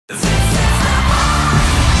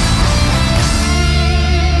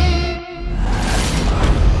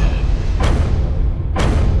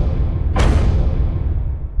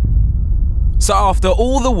after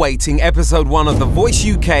all the waiting, episode 1 of The Voice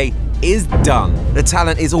UK is done. The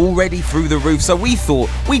talent is already through the roof, so we thought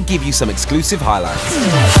we'd give you some exclusive highlights.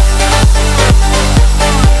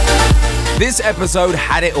 This episode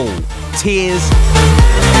had it all. Tears,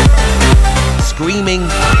 screaming,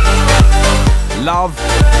 love,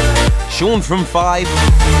 Sean from 5,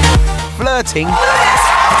 flirting,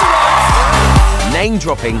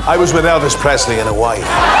 name-dropping. I was with Elvis Presley in Hawaii.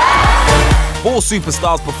 4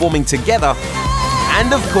 superstars performing together,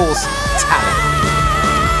 and of course, talent.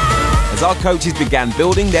 As our coaches began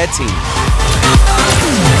building their team.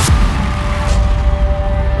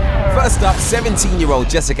 First up, 17-year-old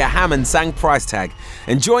Jessica Hammond sang Price Tag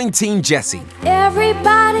and joined Team Jessie.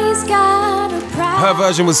 Everybody's got a price. Her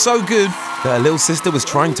version was so good that her little sister was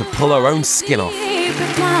trying to pull her own skin off.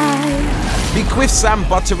 Bequeath Sam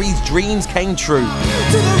Buttery's dreams came true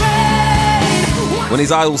when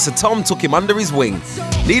his idol Sir Tom took him under his wing.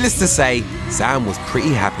 Needless to say, Sam was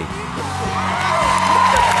pretty happy.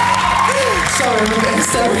 Sorry, I'm getting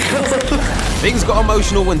hysterical. Things got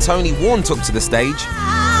emotional when Tony Warren took to the stage.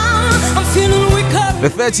 The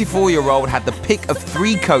 34-year-old had the pick of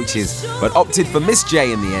 3 coaches, but opted for Miss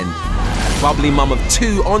J in the end. Bubbly mum of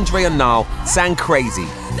 2, Andre and Niall, sang Crazy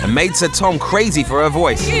and made Sir Tom crazy for her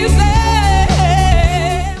voice.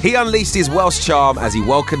 He unleashed his Welsh charm as he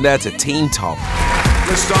welcomed her to Team Tom.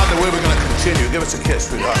 Let's start the way we're going to continue. Give us a kiss,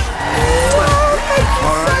 sweetheart.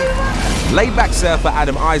 All right. Laid-back surfer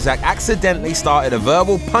Adam Isaac accidentally started a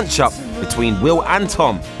verbal punch-up between Will and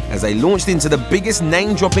Tom as they launched into the biggest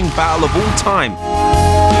name-dropping battle of all time.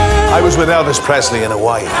 I was with Elvis Presley in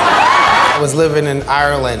Hawaii. I was living in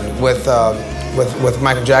Ireland with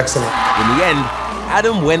Michael Jackson. In the end,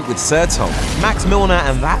 Adam went with Sir Tom. Max Milner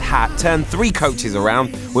and That Hat turned 3 coaches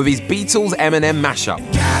around with his Beatles Eminem mashup.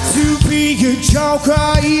 To be your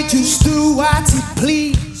joker, just do what you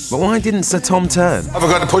please. But why didn't Sir Tom turn? I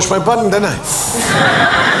forgot to push my button, didn't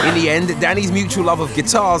I? In the end, Danny's mutual love of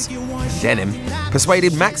guitars, denim,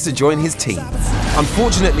 persuaded Max to join his team.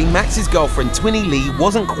 Unfortunately, Max's girlfriend Twinnie Lee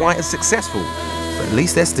wasn't quite as successful, but at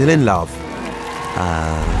least they're still in love.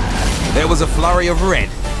 There was a flurry of red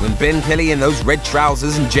when Ben Kelly in those red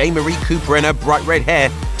trousers and J. Marie Cooper in her bright red hair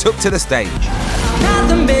took to the stage.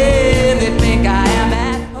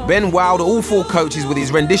 Ben wowed all 4 coaches with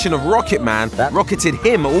his rendition of Rocket Man that rocketed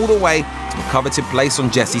him all the way to a coveted place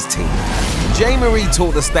on Jessie's team. J. Marie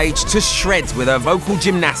taught the stage to shreds with her vocal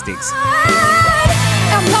gymnastics.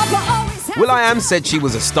 will.i.am said she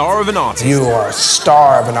was a star of an artist. You are a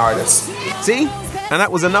star of an artist. See? And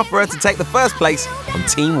that was enough for her to take the first place on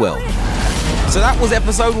Team Will. So that was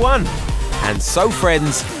episode 1. And so,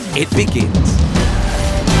 friends, it begins.